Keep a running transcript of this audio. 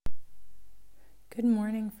Good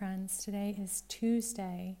morning, friends. Today is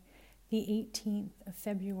Tuesday, the 18th of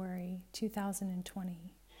February,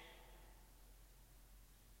 2020.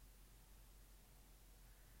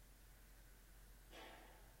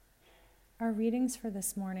 Our readings for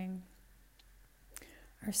this morning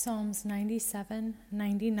are Psalms 97,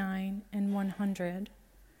 99, and 100,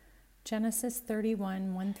 Genesis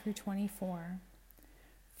 31, 1 through 24,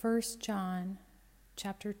 1 John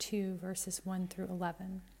chapter 2, verses 1 through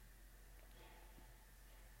 11.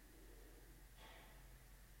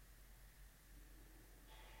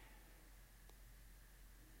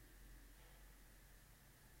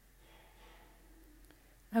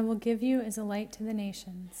 I will give you as a light to the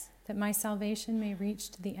nations, that my salvation may reach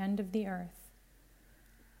to the end of the earth.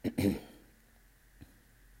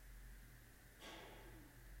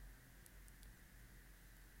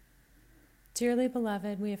 Dearly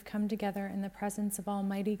beloved, we have come together in the presence of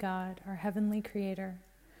Almighty God, our heavenly Creator,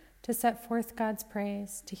 to set forth God's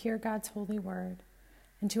praise, to hear God's holy word,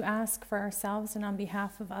 and to ask for ourselves and on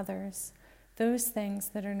behalf of others those things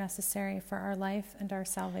that are necessary for our life and our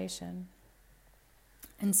salvation.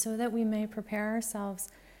 And so that we may prepare ourselves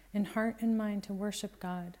in heart and mind to worship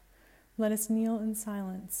God, let us kneel in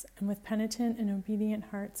silence and with penitent and obedient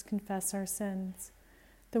hearts confess our sins,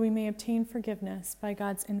 that we may obtain forgiveness by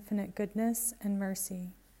God's infinite goodness and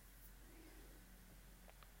mercy.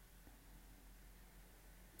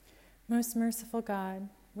 Most merciful God,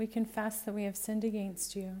 we confess that we have sinned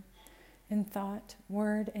against you in thought,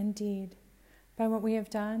 word, and deed, by what we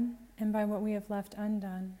have done and by what we have left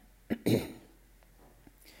undone.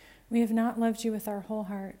 We have not loved you with our whole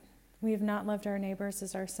heart. We have not loved our neighbors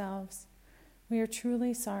as ourselves. We are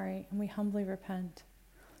truly sorry, and we humbly repent.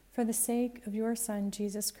 For the sake of your Son,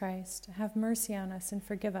 Jesus Christ, have mercy on us and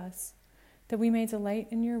forgive us, that we may delight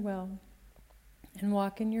in your will and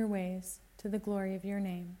walk in your ways to the glory of your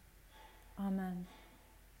name. Amen.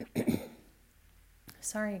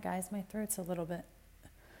 Sorry, guys, my throat's a little bit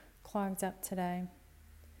clogged up today.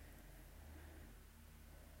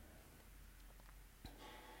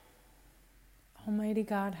 Almighty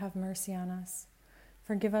God, have mercy on us.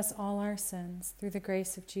 Forgive us all our sins through the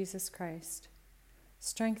grace of Jesus Christ.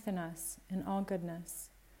 Strengthen us in all goodness,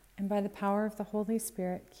 and by the power of the Holy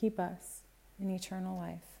Spirit, keep us in eternal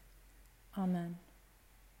life. Amen.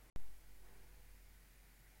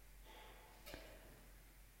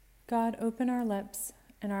 God, open our lips,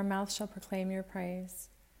 and our mouth shall proclaim your praise.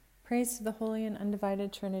 Praise to the Holy and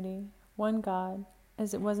Undivided Trinity, one God,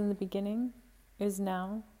 as it was in the beginning, is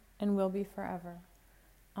now, and will be forever.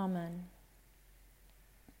 Amen.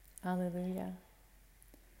 Alleluia.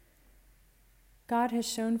 God has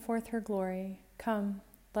shown forth her glory. Come,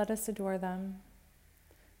 let us adore them.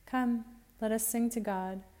 Come, let us sing to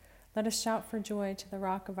God. Let us shout for joy to the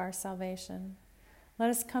rock of our salvation.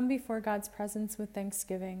 Let us come before God's presence with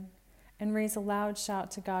thanksgiving and raise a loud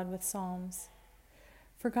shout to God with psalms.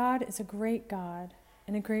 For God is a great God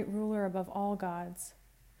and a great ruler above all gods.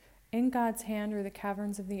 In God's hand are the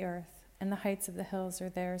caverns of the earth, and the heights of the hills are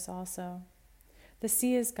theirs also. The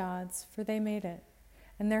sea is God's, for they made it,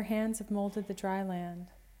 and their hands have molded the dry land.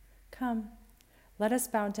 Come, let us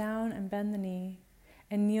bow down and bend the knee,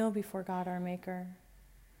 and kneel before God our Maker.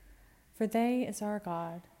 For they is our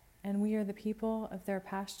God, and we are the people of their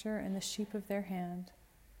pasture and the sheep of their hand.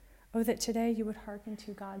 Oh, that today you would hearken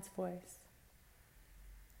to God's voice.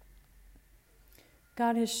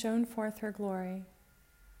 God has shown forth her glory.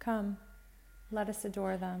 Come, let us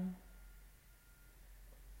adore them.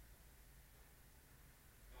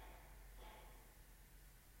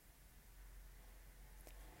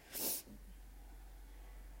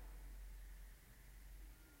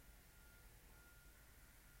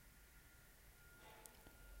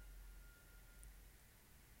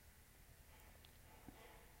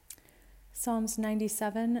 Psalms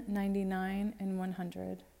 97, 99, and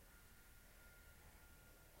 100.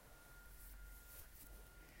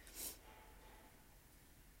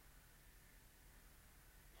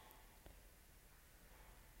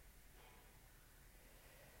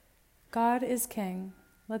 God is King.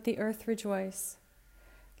 Let the earth rejoice.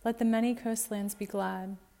 Let the many coastlands be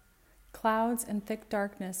glad. Clouds and thick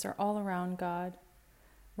darkness are all around God.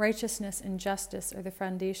 Righteousness and justice are the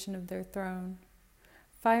foundation of their throne.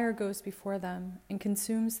 Fire goes before them and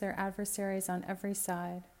consumes their adversaries on every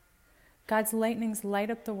side. God's lightnings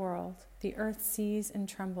light up the world. The earth sees and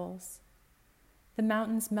trembles. The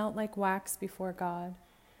mountains melt like wax before God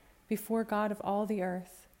of all the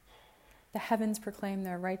earth. The heavens proclaim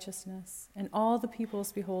their righteousness, and all the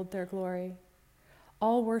peoples behold their glory.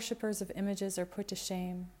 All worshippers of images are put to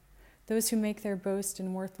shame, those who make their boast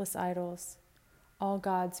in worthless idols. All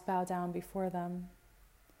gods bow down before them.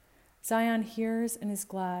 Zion hears and is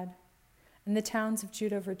glad, and the towns of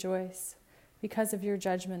Judah rejoice because of your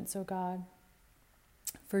judgments, O God.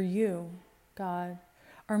 For you, God,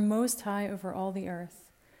 are most high over all the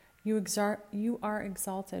earth. You are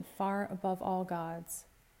exalted far above all gods.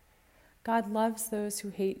 God loves those who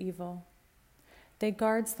hate evil. They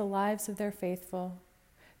guards the lives of their faithful.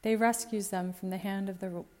 They rescues them from the hand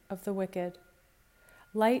of the wicked.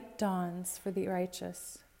 Light dawns for the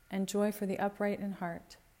righteous, and joy for the upright in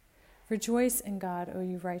heart. Rejoice in God, O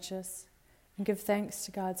you righteous, and give thanks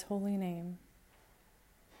to God's holy name.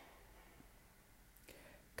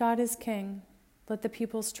 God is king, let the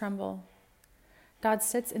peoples tremble. God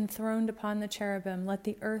sits enthroned upon the cherubim, let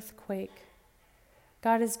the earth quake.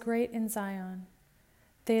 God is great in Zion,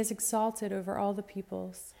 they is exalted over all the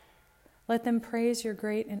peoples. Let them praise your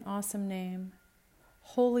great and awesome name.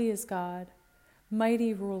 Holy is God,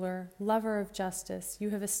 mighty ruler, lover of justice. You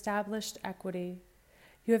have established equity.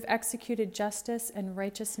 You have executed justice and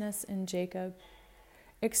righteousness in Jacob.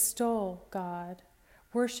 Extol God,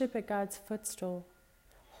 worship at God's footstool.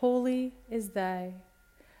 Holy is they.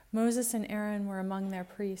 Moses and Aaron were among their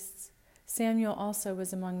priests. Samuel also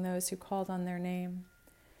was among those who called on their name.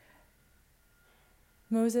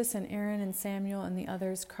 Moses and Aaron and Samuel and the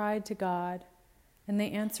others cried to God, and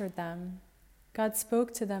they answered them. God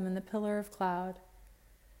spoke to them in the pillar of cloud.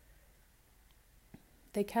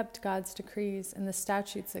 They kept God's decrees and the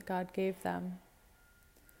statutes that God gave them.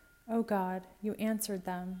 O God, you answered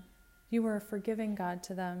them. You were a forgiving God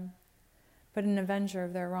to them, but an avenger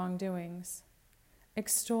of their wrongdoings.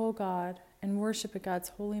 Extol God and worship at God's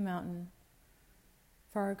holy mountain,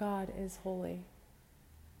 for our God is holy.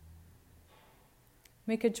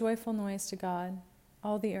 Make a joyful noise to God,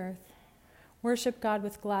 all the earth. Worship God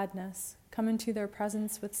with gladness. Come into their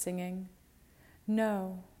presence with singing.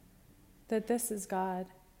 Know that this is God.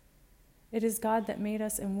 It is God that made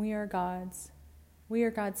us, and we are God's. We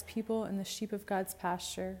are God's people and the sheep of God's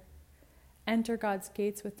pasture. Enter God's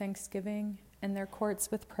gates with thanksgiving and their courts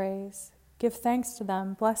with praise. Give thanks to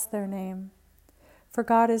them, bless their name. For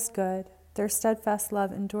God is good, their steadfast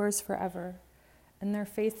love endures forever, and their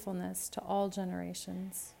faithfulness to all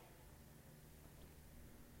generations.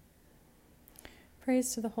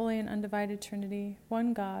 Praise to the Holy and Undivided Trinity,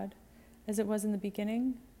 one God, as it was in the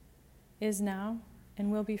beginning, is now,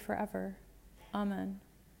 and will be forever. Amen.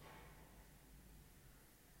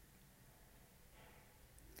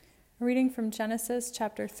 A reading from Genesis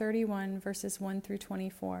chapter 31, verses 1 through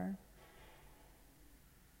 24.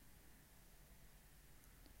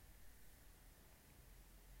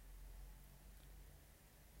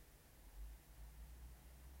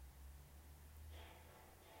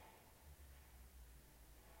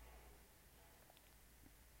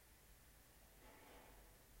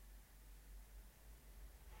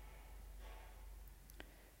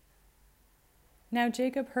 Now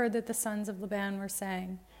Jacob heard that the sons of Laban were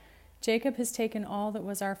saying, Jacob has taken all that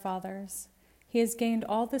was our father's. He has gained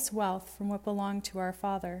all this wealth from what belonged to our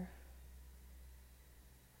father.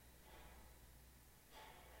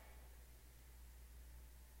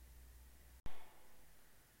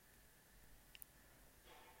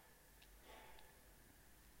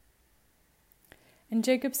 And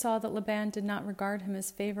Jacob saw that Laban did not regard him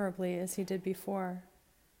as favorably as he did before.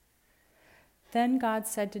 Then God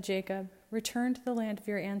said to Jacob, Return to the land of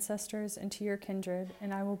your ancestors and to your kindred,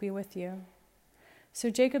 and I will be with you. So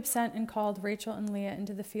Jacob sent and called Rachel and Leah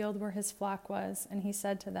into the field where his flock was, and he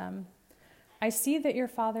said to them, I see that your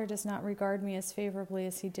father does not regard me as favorably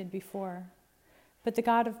as he did before, but the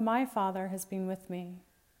God of my father has been with me.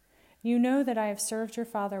 You know that I have served your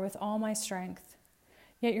father with all my strength,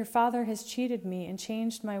 yet your father has cheated me and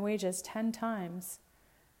changed my wages 10 times,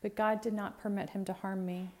 but God did not permit him to harm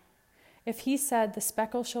me. If he said, the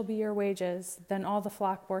speckle shall be your wages, then all the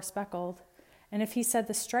flock bore speckled. And if he said,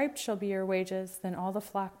 the striped shall be your wages, then all the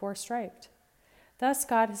flock bore striped. Thus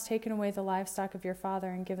God has taken away the livestock of your father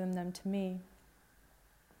and given them to me.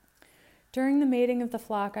 During the mating of the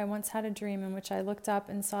flock, I once had a dream in which I looked up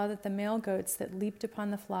and saw that the male goats that leaped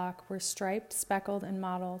upon the flock were striped, speckled, and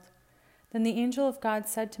mottled. Then the angel of God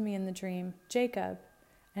said to me in the dream, Jacob.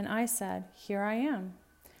 And I said, Here I am.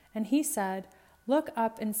 And he said, Look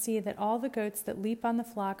up and see that all the goats that leap on the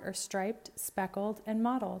flock are striped, speckled, and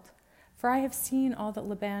mottled. For I have seen all that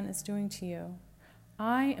Laban is doing to you.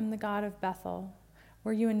 I am the God of Bethel,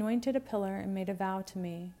 where you anointed a pillar and made a vow to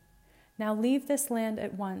me. Now leave this land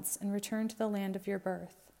at once and return to the land of your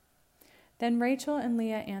birth. Then Rachel and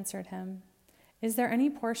Leah answered him, Is there any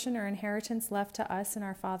portion or inheritance left to us in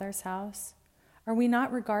our father's house? Are we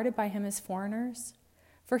not regarded by him as foreigners?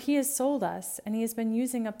 For he has sold us, and he has been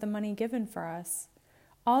using up the money given for us.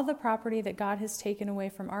 All the property that God has taken away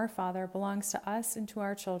from our father belongs to us and to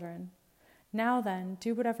our children. Now then,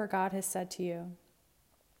 do whatever God has said to you."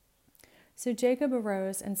 So Jacob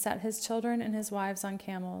arose and set his children and his wives on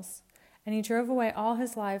camels, and he drove away all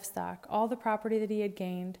his livestock, all the property that he had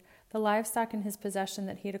gained, the livestock in his possession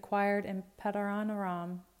that he had acquired in Paddan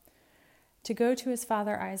Aram, to go to his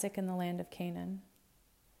father Isaac in the land of Canaan.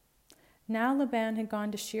 Now Laban had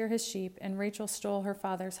gone to shear his sheep, and Rachel stole her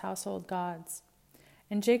father's household gods.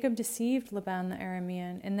 And Jacob deceived Laban the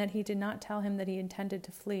Aramean, in that he did not tell him that he intended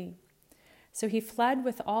to flee. So he fled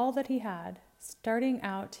with all that he had. Starting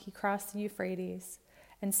out, he crossed the Euphrates,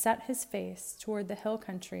 and set his face toward the hill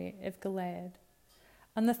country of Gilead.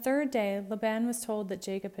 On the third day, Laban was told that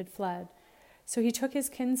Jacob had fled. So he took his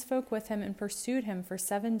kinsfolk with him and pursued him for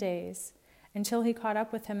 7 days, until he caught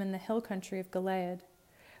up with him in the hill country of Gilead.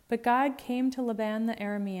 But God came to Laban the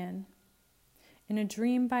Aramean in a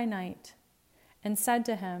dream by night, and said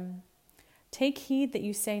to him, "Take heed that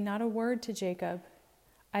you say not a word to Jacob,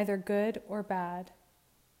 either good or bad."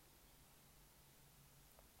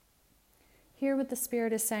 Hear what the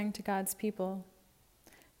Spirit is saying to God's people.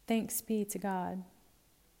 Thanks be to God.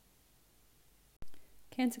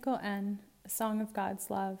 Canticle N, a song of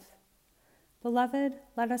God's love. Beloved,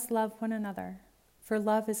 let us love one another, for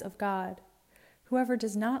love is of God. Whoever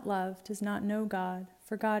does not love does not know God,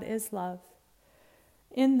 for God is love.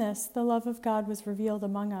 In this, the love of God was revealed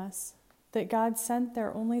among us, that God sent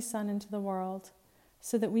their only Son into the world,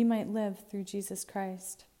 so that we might live through Jesus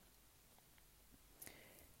Christ.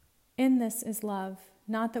 In this is love,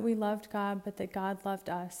 not that we loved God, but that God loved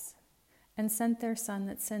us, and sent their Son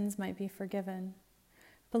that sins might be forgiven.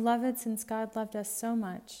 Beloved, since God loved us so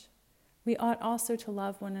much, we ought also to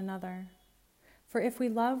love one another. For if we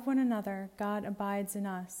love one another, God abides in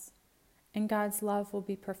us, and God's love will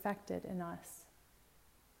be perfected in us.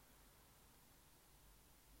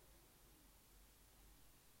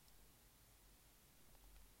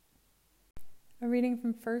 A reading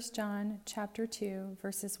from 1 John chapter 2,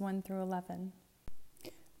 verses 1 through 11.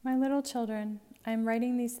 My little children, I am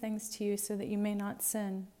writing these things to you so that you may not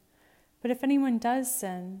sin. But if anyone does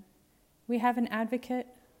sin, we have an advocate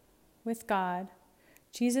with God,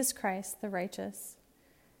 Jesus Christ the righteous.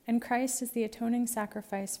 And Christ is the atoning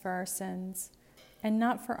sacrifice for our sins, and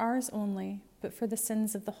not for ours only, but for the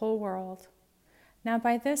sins of the whole world. Now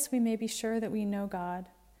by this we may be sure that we know God,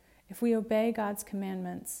 if we obey God's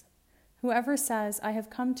commandments. Whoever says, "I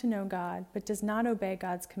have come to know God," but does not obey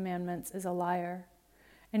God's commandments is a liar.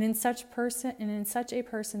 And in such a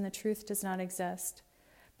person the truth does not exist.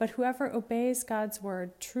 But whoever obeys God's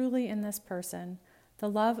word, truly in this person,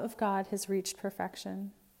 the love of God has reached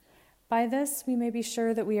perfection. By this we may be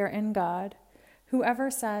sure that we are in God.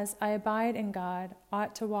 Whoever says, "I abide in God,"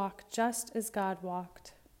 ought to walk just as God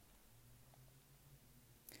walked.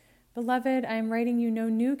 Beloved, I am writing you no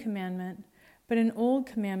new commandment, but an old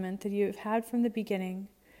commandment that you have had from the beginning.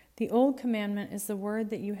 The old commandment is the word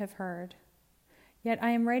that you have heard. Yet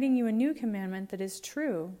I am writing you a new commandment that is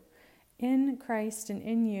true, in Christ and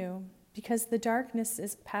in you, because the darkness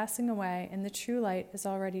is passing away and the true light is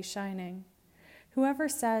already shining. Whoever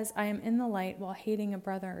says, "I am in the light," while hating a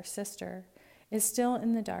brother or sister, is still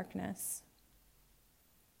in the darkness.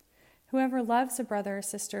 Whoever loves a brother or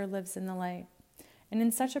sister lives in the light, and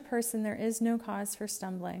in such a person there is no cause for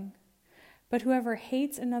stumbling. But whoever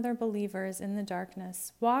hates another believer is in the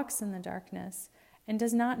darkness, walks in the darkness, and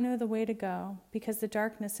does not know the way to go, because the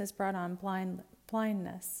darkness has brought on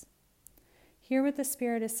blindness. Hear what the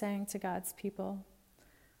Spirit is saying to God's people.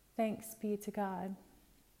 Thanks be to God.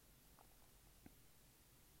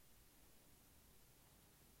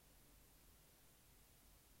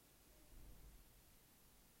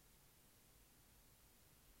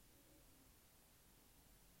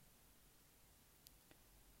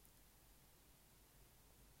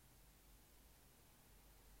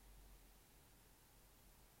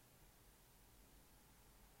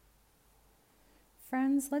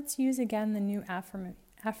 Friends, let's use again the new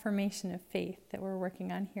affirmation of faith that we're working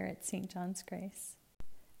on here at St. John's Grace.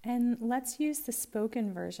 And let's use the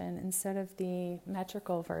spoken version instead of the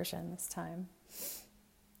metrical version this time.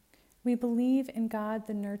 We believe in God,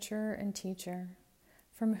 the nurturer and teacher,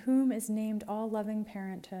 from whom is named all loving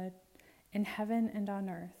parenthood in heaven and on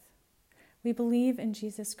earth. We believe in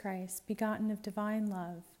Jesus Christ, begotten of divine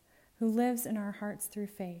love, who lives in our hearts through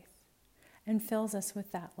faith and fills us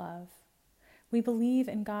with that love. We believe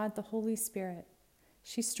in God, the Holy Spirit.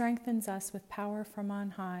 She strengthens us with power from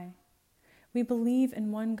on high. We believe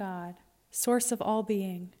in one God, source of all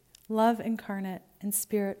being, love incarnate, and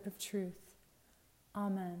Spirit of truth.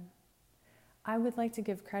 Amen. I would like to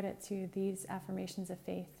give credit to these affirmations of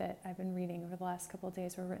faith that I've been reading over the last couple of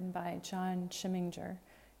days. Were written by John Schimminger,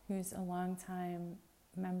 who's a longtime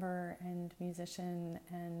member and musician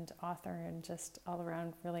and author and just all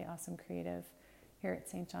around really awesome creative here at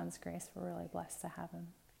St. John's Grace. We're really blessed to have him.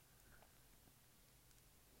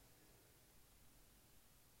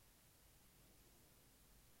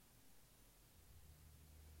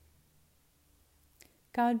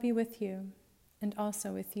 God be with you, and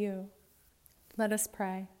also with you. Let us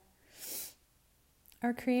pray.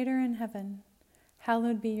 Our Creator in heaven,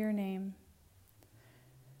 hallowed be your name.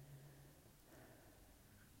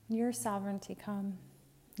 Your sovereignty come,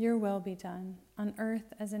 your will be done, on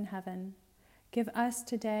earth as in heaven. Give us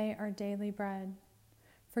today our daily bread.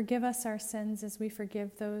 Forgive us our sins as we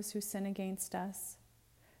forgive those who sin against us.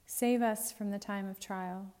 Save us from the time of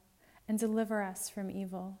trial, and deliver us from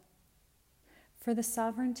evil. For the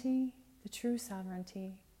sovereignty, the true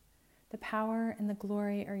sovereignty, the power and the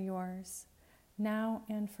glory are yours, now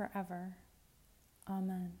and forever.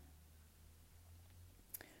 Amen.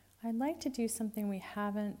 I'd like to do something we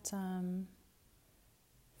haven't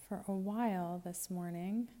for a while this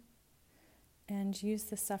morning, and use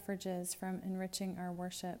the suffrages from Enriching Our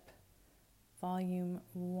Worship, Volume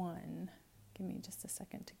 1. Give me just a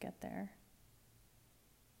second to get there.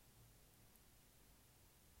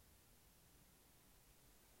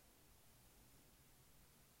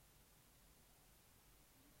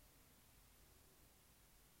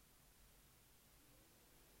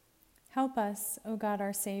 Help us, O God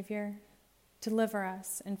our Savior. Deliver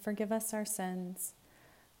us and forgive us our sins.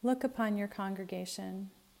 Look upon your congregation.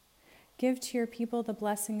 Give to your people the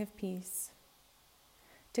blessing of peace.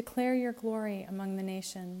 Declare your glory among the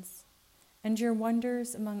nations, and your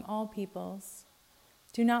wonders among all peoples.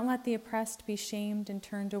 Do not let the oppressed be shamed and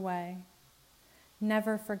turned away.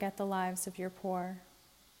 Never forget the lives of your poor.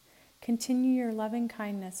 Continue your loving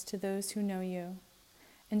kindness to those who know you,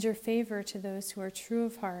 and your favor to those who are true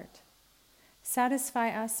of heart.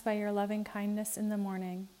 Satisfy us by your loving kindness in the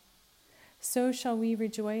morning. So shall we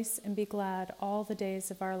rejoice and be glad all the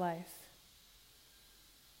days of our life.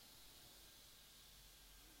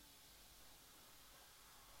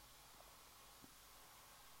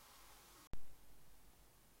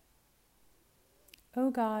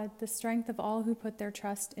 O God, the strength of all who put their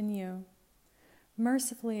trust in you,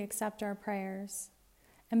 mercifully accept our prayers,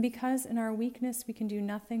 and because in our weakness we can do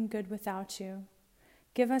nothing good without you,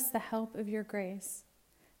 give us the help of your grace,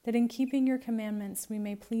 that in keeping your commandments we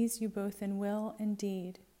may please you both in will and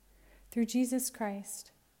deed, through Jesus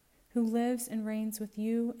Christ, who lives and reigns with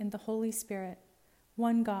you in the Holy Spirit,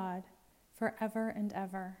 one God, forever and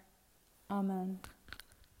ever. Amen.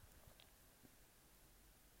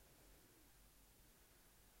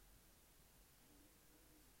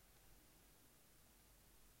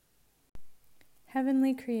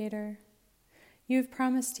 Heavenly Creator, you have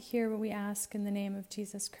promised to hear what we ask in the name of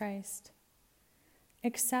Jesus Christ.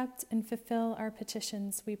 Accept and fulfill our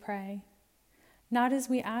petitions, we pray, not as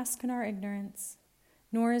we ask in our ignorance,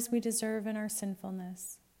 nor as we deserve in our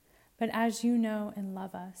sinfulness, but as you know and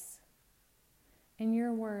love us. In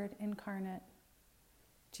your word incarnate,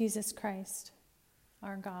 Jesus Christ,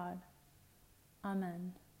 our God.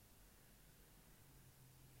 Amen.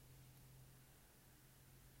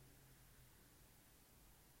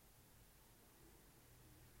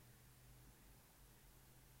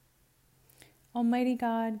 Almighty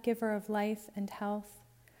God, giver of life and health,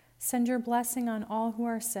 send your blessing on all who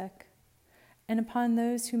are sick and upon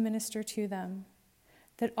those who minister to them,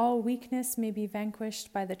 that all weakness may be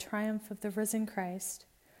vanquished by the triumph of the risen Christ,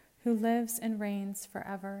 who lives and reigns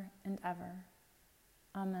forever and ever.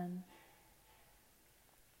 Amen.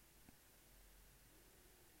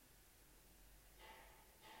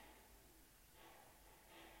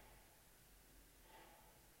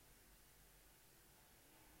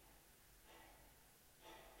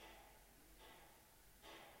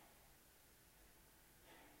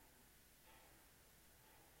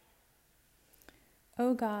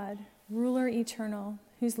 O God, ruler eternal,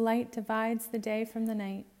 whose light divides the day from the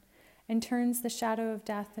night and turns the shadow of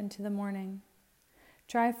death into the morning,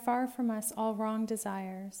 drive far from us all wrong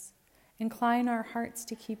desires, incline our hearts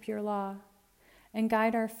to keep your law, and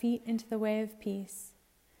guide our feet into the way of peace,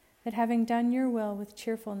 that having done your will with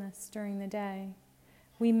cheerfulness during the day,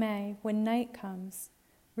 we may, when night comes,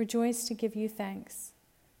 rejoice to give you thanks.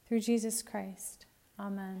 Through Jesus Christ.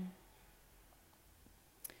 Amen.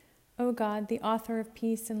 O God, the author of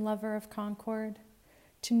peace and lover of concord,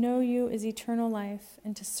 to know you is eternal life,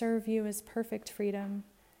 and to serve you is perfect freedom.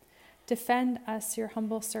 Defend us, your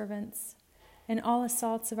humble servants, in all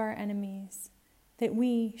assaults of our enemies, that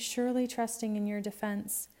we, surely trusting in your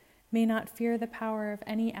defense, may not fear the power of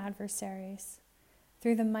any adversaries.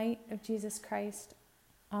 Through the might of Jesus Christ.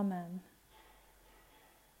 Amen.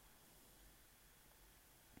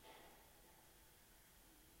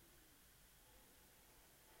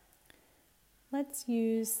 Let's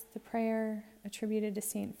use the prayer attributed to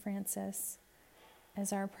St. Francis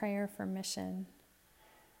as our prayer for mission,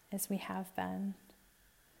 as we have been.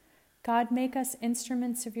 God, make us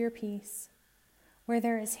instruments of your peace. Where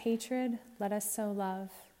there is hatred, let us sow love.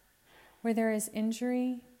 Where there is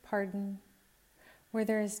injury, pardon. Where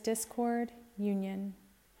there is discord, union.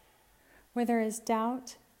 Where there is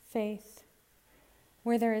doubt, faith.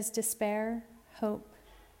 Where there is despair, hope.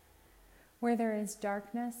 Where there is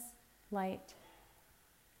darkness, light.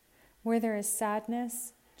 Where there is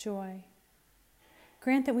sadness, joy.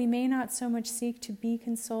 Grant that we may not so much seek to be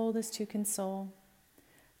consoled as to console,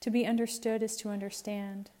 to be understood as to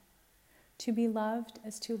understand, to be loved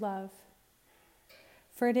as to love.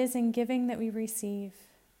 For it is in giving that we receive,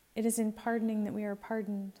 it is in pardoning that we are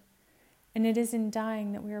pardoned, and it is in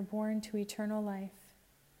dying that we are born to eternal life.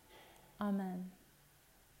 Amen.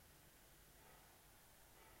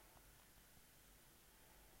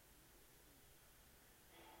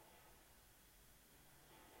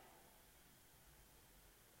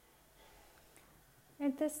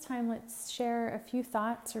 At this time, let's share a few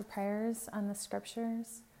thoughts or prayers on the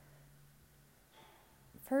scriptures.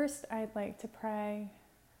 First, I'd like to pray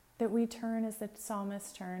that we turn as the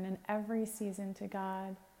psalmist turned in every season to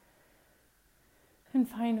God and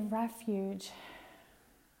find refuge,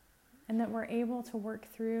 and that we're able to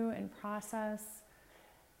work through and process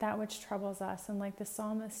that which troubles us, and like the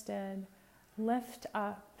psalmist did, lift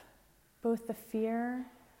up both the fear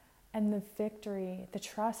and the victory, the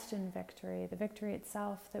trust in victory, the victory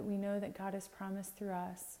itself that we know that God has promised through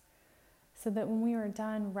us, so that when we are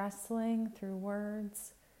done wrestling through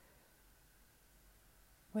words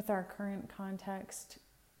with our current context,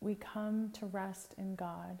 we come to rest in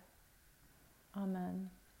God. Amen.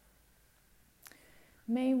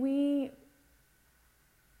 May we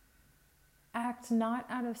act not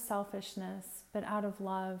out of selfishness, but out of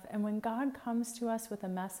love. And when God comes to us with a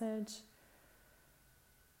message,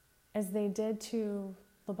 as they did to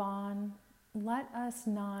Laban, let us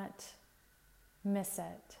not miss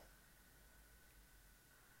it.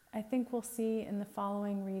 I think we'll see in the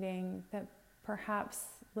following reading that perhaps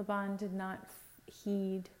Laban did not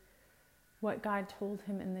heed what God told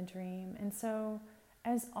him in the dream. And so,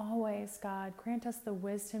 as always, God, grant us the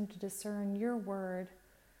wisdom to discern your word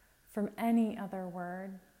from any other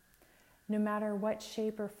word, no matter what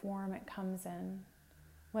shape or form it comes in,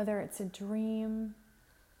 whether it's a dream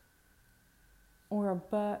or a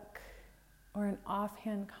book or an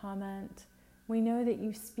offhand comment. We know that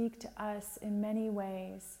you speak to us in many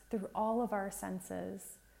ways through all of our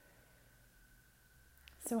senses.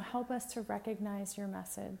 So help us to recognize your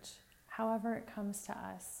message, however it comes to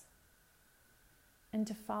us, and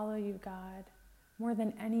to follow you, God. More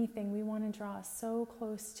than anything, we want to draw so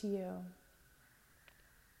close to you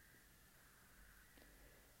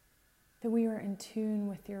that we are in tune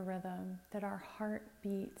with your rhythm, that our heart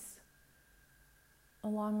beats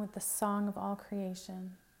along with the song of all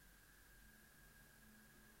creation.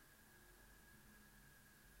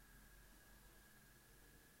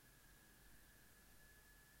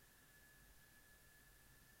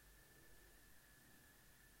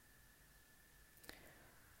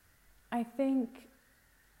 I think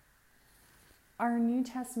our New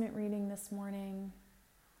Testament reading this morning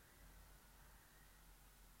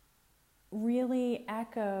really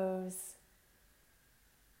echoes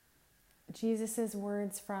Jesus'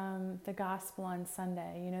 words from the gospel on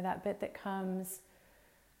Sunday. You know, that bit that comes,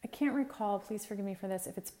 I can't recall, please forgive me for this,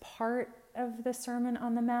 if it's part of the Sermon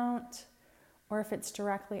on the Mount or if it's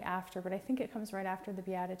directly after, but I think it comes right after the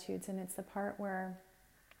Beatitudes, and it's the part where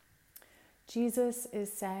Jesus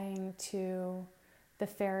is saying to the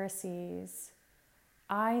Pharisees,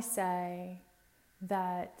 I say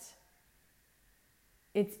that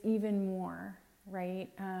it's even more, right?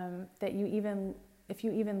 That if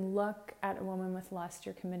you even look at a woman with lust,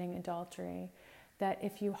 you're committing adultery. That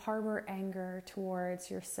if you harbor anger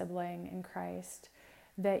towards your sibling in Christ,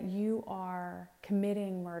 that you are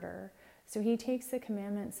committing murder. So he takes the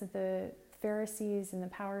commandments that the Pharisees and the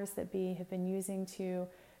powers that be have been using to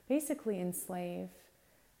basically enslave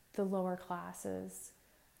the lower classes,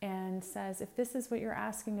 and says, if this is what you're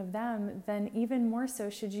asking of them, then even more so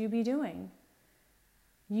should you be doing.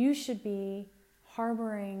 You should be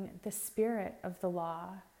harboring the spirit of the law,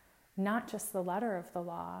 not just the letter of the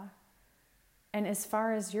law. And as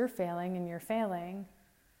far as you're failing,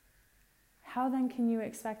 how then can you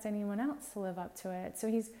expect anyone else to live up to it? So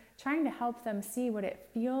he's trying to help them see what it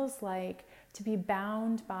feels like to be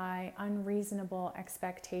bound by unreasonable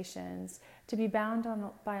expectations, to be bound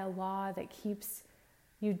by a law that keeps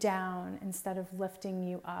you down instead of lifting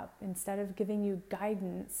you up, instead of giving you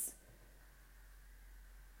guidance,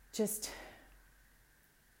 just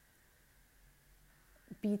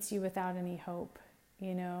beats you without any hope,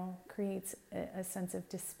 creates a sense of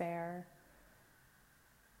despair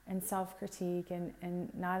and self-critique and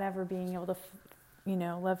not ever being able to,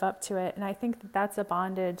 live up to it. And I think that that's a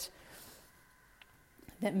bondage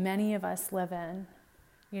that many of us live in.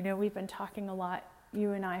 We've been talking a lot,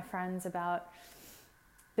 you and I, friends, about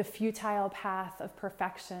the futile path of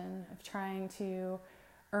perfection, of trying to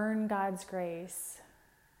earn God's grace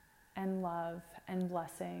and love and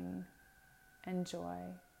blessing and joy,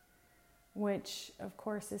 which of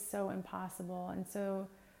course is so impossible. And so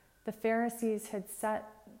the Pharisees had set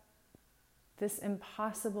this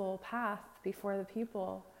impossible path before the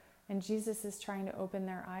people, and Jesus is trying to open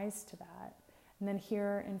their eyes to that. And then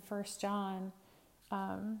here in 1 John,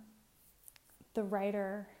 the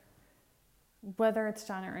writer, whether it's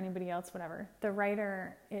John or anybody else, whatever, the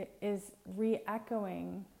writer is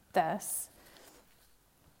re-echoing this.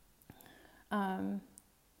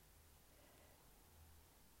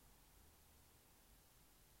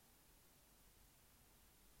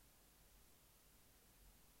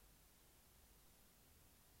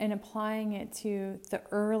 And applying it to the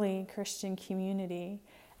early Christian community.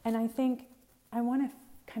 And I think I want to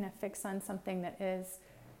kind of fix on something that is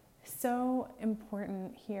so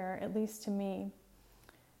important here, at least to me.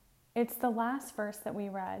 It's the last verse that we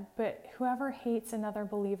read, but whoever hates another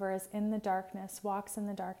believer is in the darkness, walks in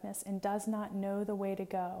the darkness, and does not know the way to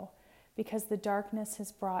go, because the darkness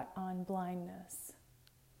has brought on blindness.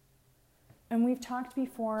 And we've talked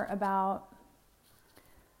before about,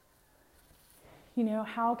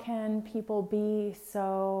 how can people be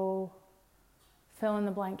so fill in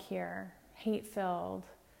the blank here, hate-filled,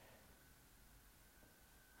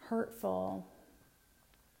 hurtful,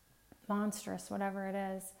 monstrous, whatever it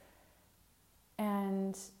is.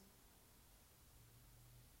 And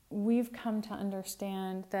we've come to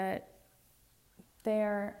understand that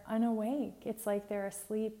they're unawake. It's like they're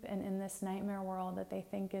asleep and in this nightmare world that they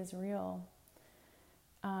think is real.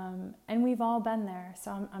 And we've all been there,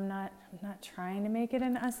 so I'm not trying to make it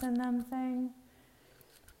an us and them thing.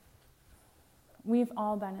 We've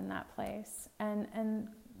all been in that place. And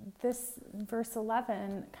this verse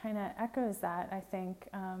 11 kind of echoes that, I think,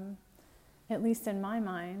 at least in my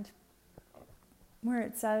mind, where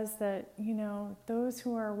it says that, those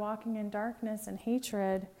who are walking in darkness and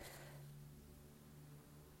hatred,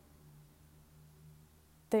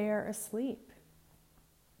 they are asleep.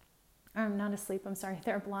 Not asleep, I'm sorry,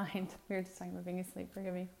 they're blind. We were just talking about being asleep,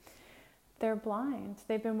 forgive me. They're blind.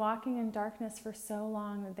 They've been walking in darkness for so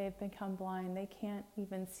long that they've become blind. They can't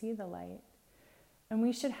even see the light. And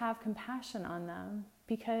we should have compassion on them,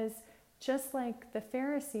 because just like the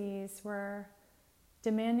Pharisees were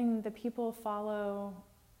demanding the people follow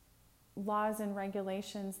laws and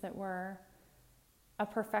regulations that were a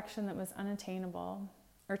perfection that was unattainable,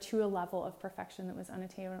 or to a level of perfection that was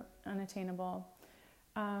unattainable,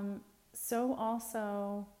 so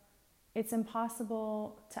also it's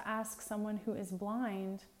impossible to ask someone who is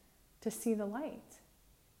blind to see the light.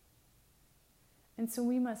 And so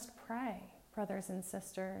we must pray, brothers and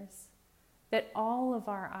sisters, that all of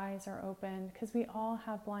our eyes are open, because we all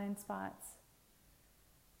have blind spots.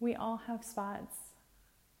 We all have spots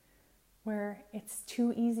where it's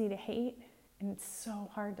too easy to hate and it's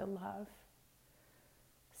so hard to love.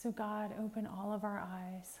 So God, open all of our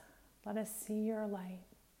eyes. Let us see your light.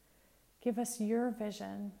 Give us your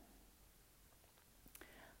vision.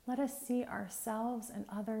 Let us see ourselves and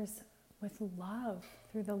others with love,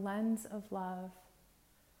 through the lens of love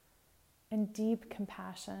and deep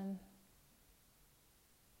compassion.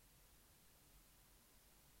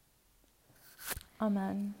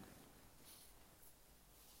 Amen.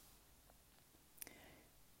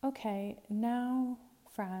 Okay, now,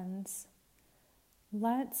 friends,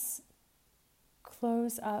 let's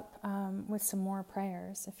close up with some more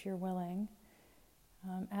prayers, if you're willing.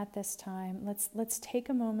 At this time, let's take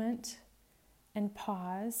a moment and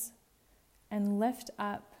pause and lift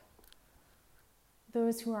up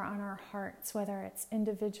those who are on our hearts, whether it's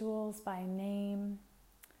individuals by name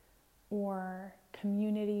or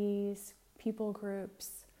communities, people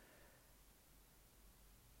groups,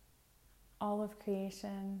 all of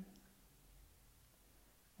creation.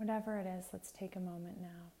 Whatever it is, let's take a moment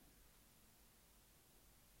now.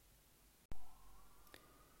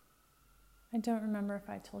 I don't remember if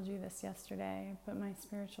I told you this yesterday, but my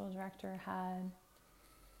spiritual director had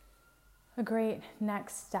a great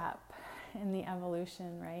next step in the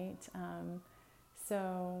evolution, right?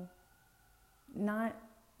 So not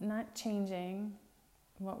changing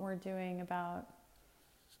what we're doing about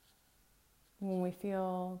when we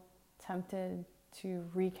feel tempted to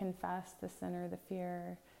reconfess the sin or the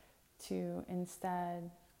fear, to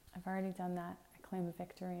instead, I've already done that, I claim a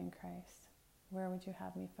victory in Christ. Where would you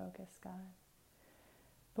have me focus, God?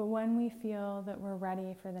 But when we feel that we're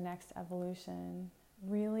ready for the next evolution,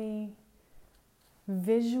 really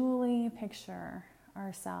visually picture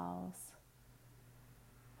ourselves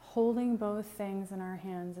holding both things in our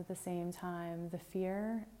hands at the same time, the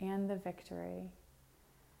fear and the victory,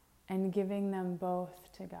 and giving them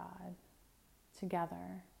both to God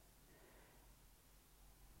together.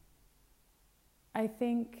 I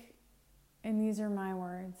think, and these are my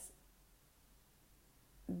words,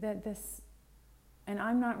 that this, and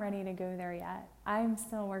I'm not ready to go there yet. I'm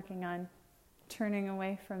still working on turning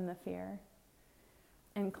away from the fear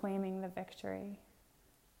and claiming the victory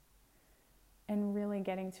and really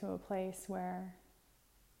getting to a place where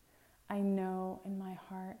I know in my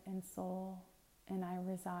heart and soul and I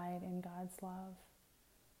reside in God's love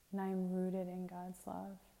and I'm rooted in God's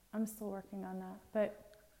love. I'm still working on that. But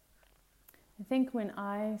I think when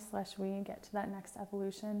we get to that next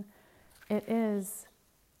evolution, it is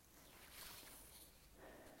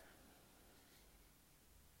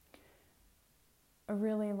a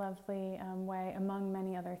really lovely way, among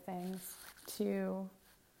many other things, to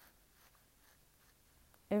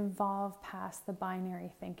evolve past the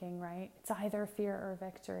binary thinking, right? It's either fear or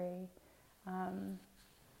victory.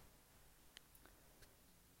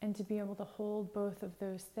 And to be able to hold both of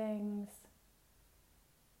those things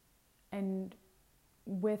and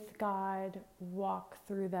with God walk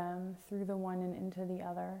through them, through the one and into the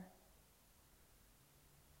other.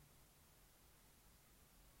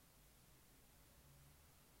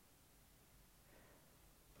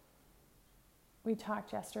 We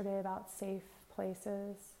talked yesterday about safe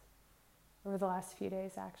places, over the last few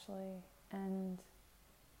days actually, and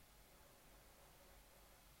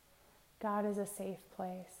God is a safe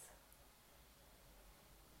place.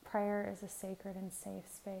 Prayer is a sacred and safe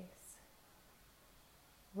space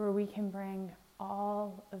where we can bring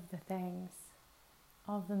all of the things,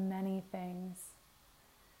 all of the many things,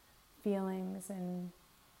 feelings and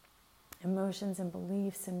emotions and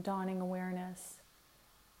beliefs and dawning awareness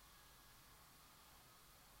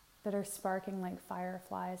that are sparking like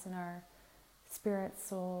fireflies in our spirits,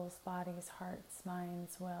 souls, bodies, hearts,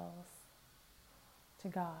 minds, wills, to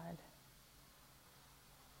God.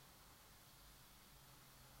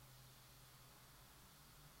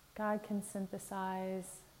 God can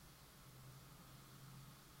synthesize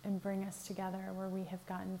and bring us together where we have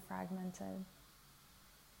gotten fragmented.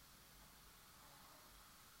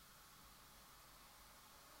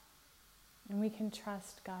 And we can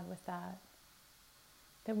trust God with that.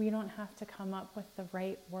 That we don't have to come up with the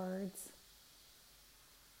right words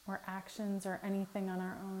or actions or anything on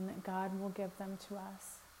our own, that God will give them to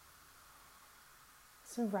us.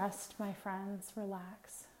 So rest, my friends,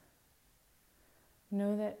 relax.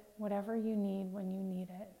 Know that whatever you need when you need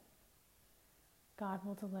it, God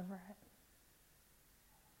will deliver it.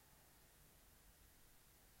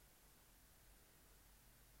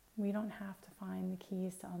 We don't have to find the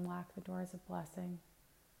keys to unlock the doors of blessing.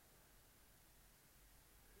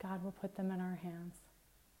 God will put them in our hands.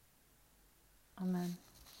 Amen.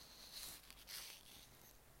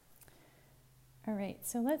 All right,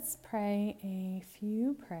 so let's pray a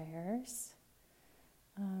few prayers.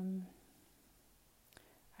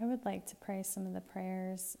 I would like to pray some of the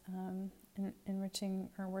prayers in Enriching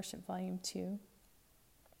Our Worship Volume 2.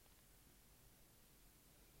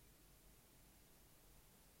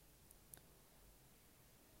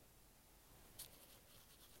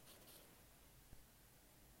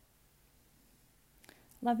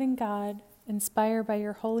 Loving God, inspire by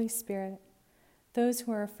your Holy Spirit those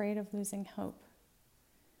who are afraid of losing hope,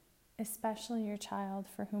 especially your child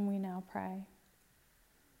for whom we now pray.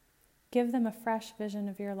 Give them a fresh vision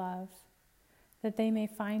of your love, that they may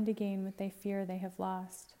find again what they fear they have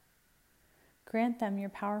lost. Grant them your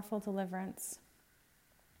powerful deliverance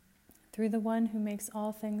through the one who makes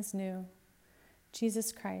all things new,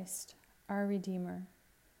 Jesus Christ, our Redeemer.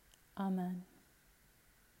 Amen.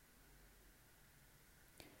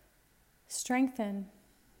 Strengthen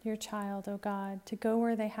your child, O God, to go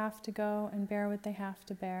where they have to go and bear what they have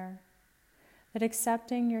to bear, that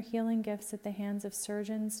accepting your healing gifts at the hands of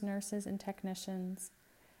surgeons, nurses, and technicians,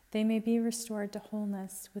 they may be restored to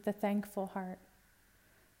wholeness with a thankful heart.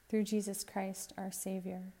 Through Jesus Christ, our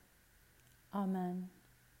Savior. Amen.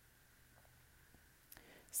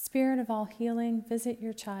 Spirit of all healing, visit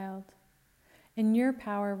your child. In your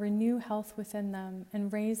power, renew health within them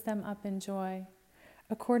and raise them up in joy,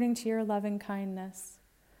 according to your loving kindness,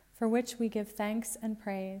 for which we give thanks and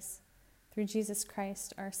praise, through Jesus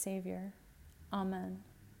Christ our Savior. Amen.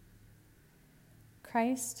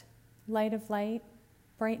 Christ, light of light,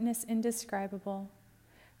 brightness indescribable,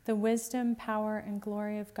 the wisdom, power, and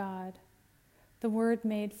glory of God, the Word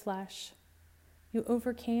made flesh, you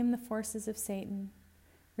overcame the forces of Satan,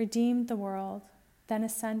 redeemed the world, then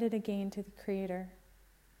ascended again to the Creator.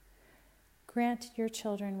 Grant your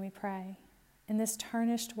children, we pray, in this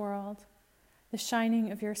tarnished world, the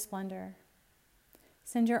shining of your splendor.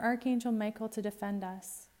 Send your Archangel Michael to defend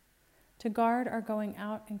us, to guard our going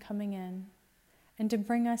out and coming in, and to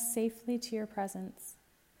bring us safely to your presence,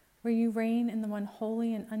 where you reign in the one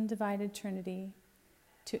holy and undivided Trinity,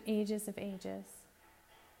 to ages of ages.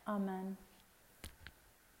 Amen.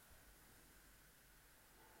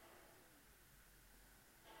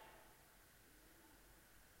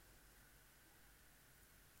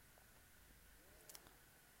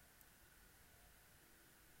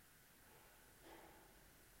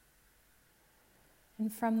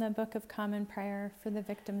 And from the Book of Common Prayer for the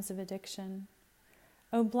Victims of Addiction.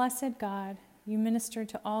 O blessed God, you ministered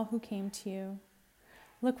to all who came to you.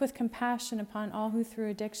 Look with compassion upon all who through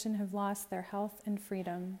addiction have lost their health and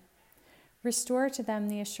freedom. Restore to them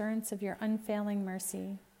the assurance of your unfailing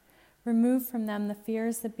mercy. Remove from them the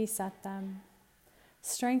fears that beset them.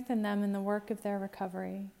 Strengthen them in the work of their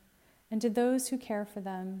recovery. And to those who care for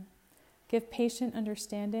them, give patient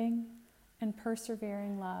understanding and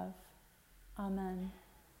persevering love. Amen.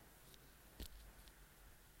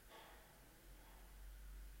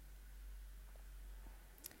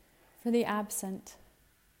 For the absent,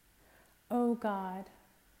 O God,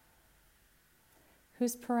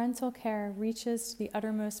 whose parental care reaches to the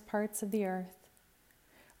uttermost parts of the earth,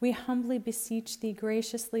 we humbly beseech thee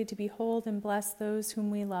graciously to behold and bless those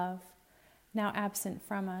whom we love, now absent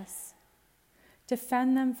from us.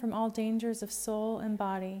 Defend them from all dangers of soul and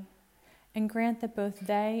body, and grant that both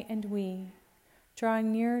they and we,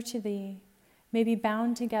 drawing nearer to thee, may be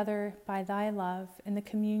bound together by thy love in the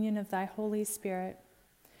communion of thy Holy Spirit,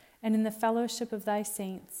 and in the fellowship of thy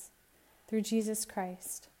saints, through Jesus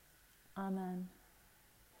Christ. Amen.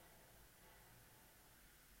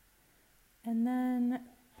 And then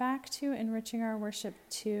back to Enriching Our Worship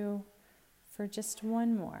 2 for just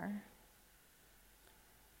one more.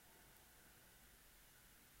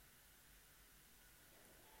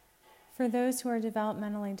 For those who are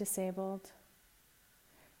developmentally disabled,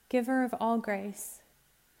 Giver of all grace,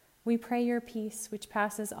 we pray your peace, which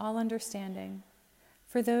passes all understanding,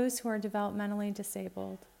 for those who are developmentally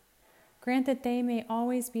disabled. Grant that they may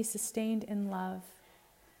always be sustained in love,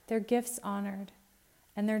 their gifts honored,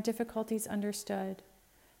 and their difficulties understood,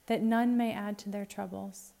 that none may add to their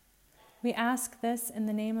troubles. We ask this in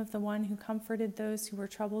the name of the one who comforted those who were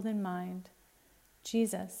troubled in mind,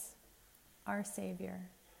 Jesus, our Savior.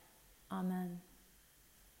 Amen.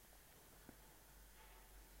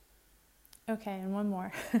 Okay, and one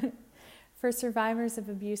more. For survivors of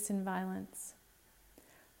abuse and violence.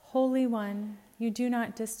 Holy One, you do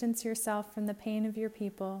not distance yourself from the pain of your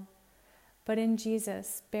people, but in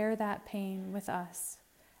Jesus bear that pain with us,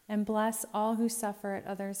 and bless all who suffer at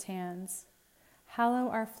others' hands. Hallow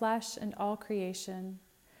our flesh and all creation.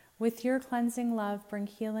 With your cleansing love bring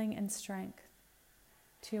healing and strength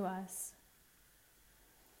to us.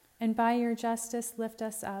 And by your justice lift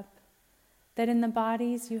us up, that in the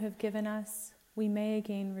bodies you have given us, we may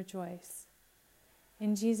again rejoice.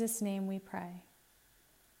 In Jesus' name we pray.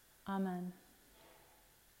 Amen.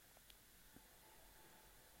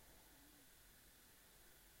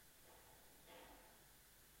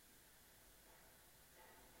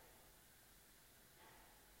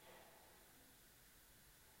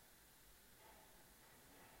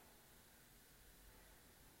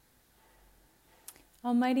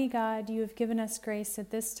 Almighty God, you have given us grace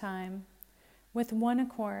at this time, with one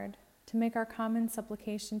accord, to make our common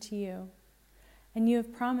supplication to you. And you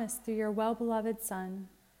have promised through your well-beloved Son,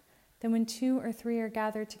 that when 2 or 3 are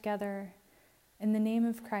gathered together in the name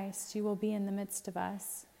of Christ, you will be in the midst of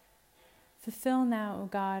us. Fulfill now, O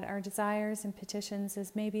God, our desires and petitions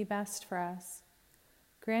as may be best for us,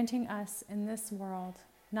 granting us in this world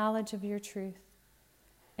knowledge of your truth,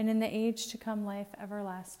 and in the age to come life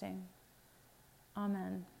everlasting.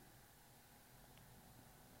 Amen.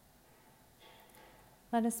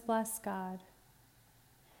 Let us bless God.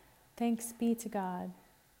 Thanks be to God.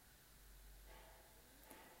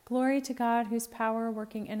 Glory to God, whose power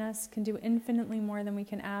working in us can do infinitely more than we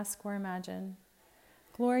can ask or imagine.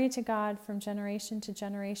 Glory to God from generation to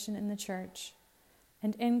generation in the Church,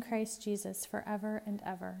 and in Christ Jesus forever and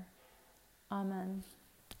ever. Amen.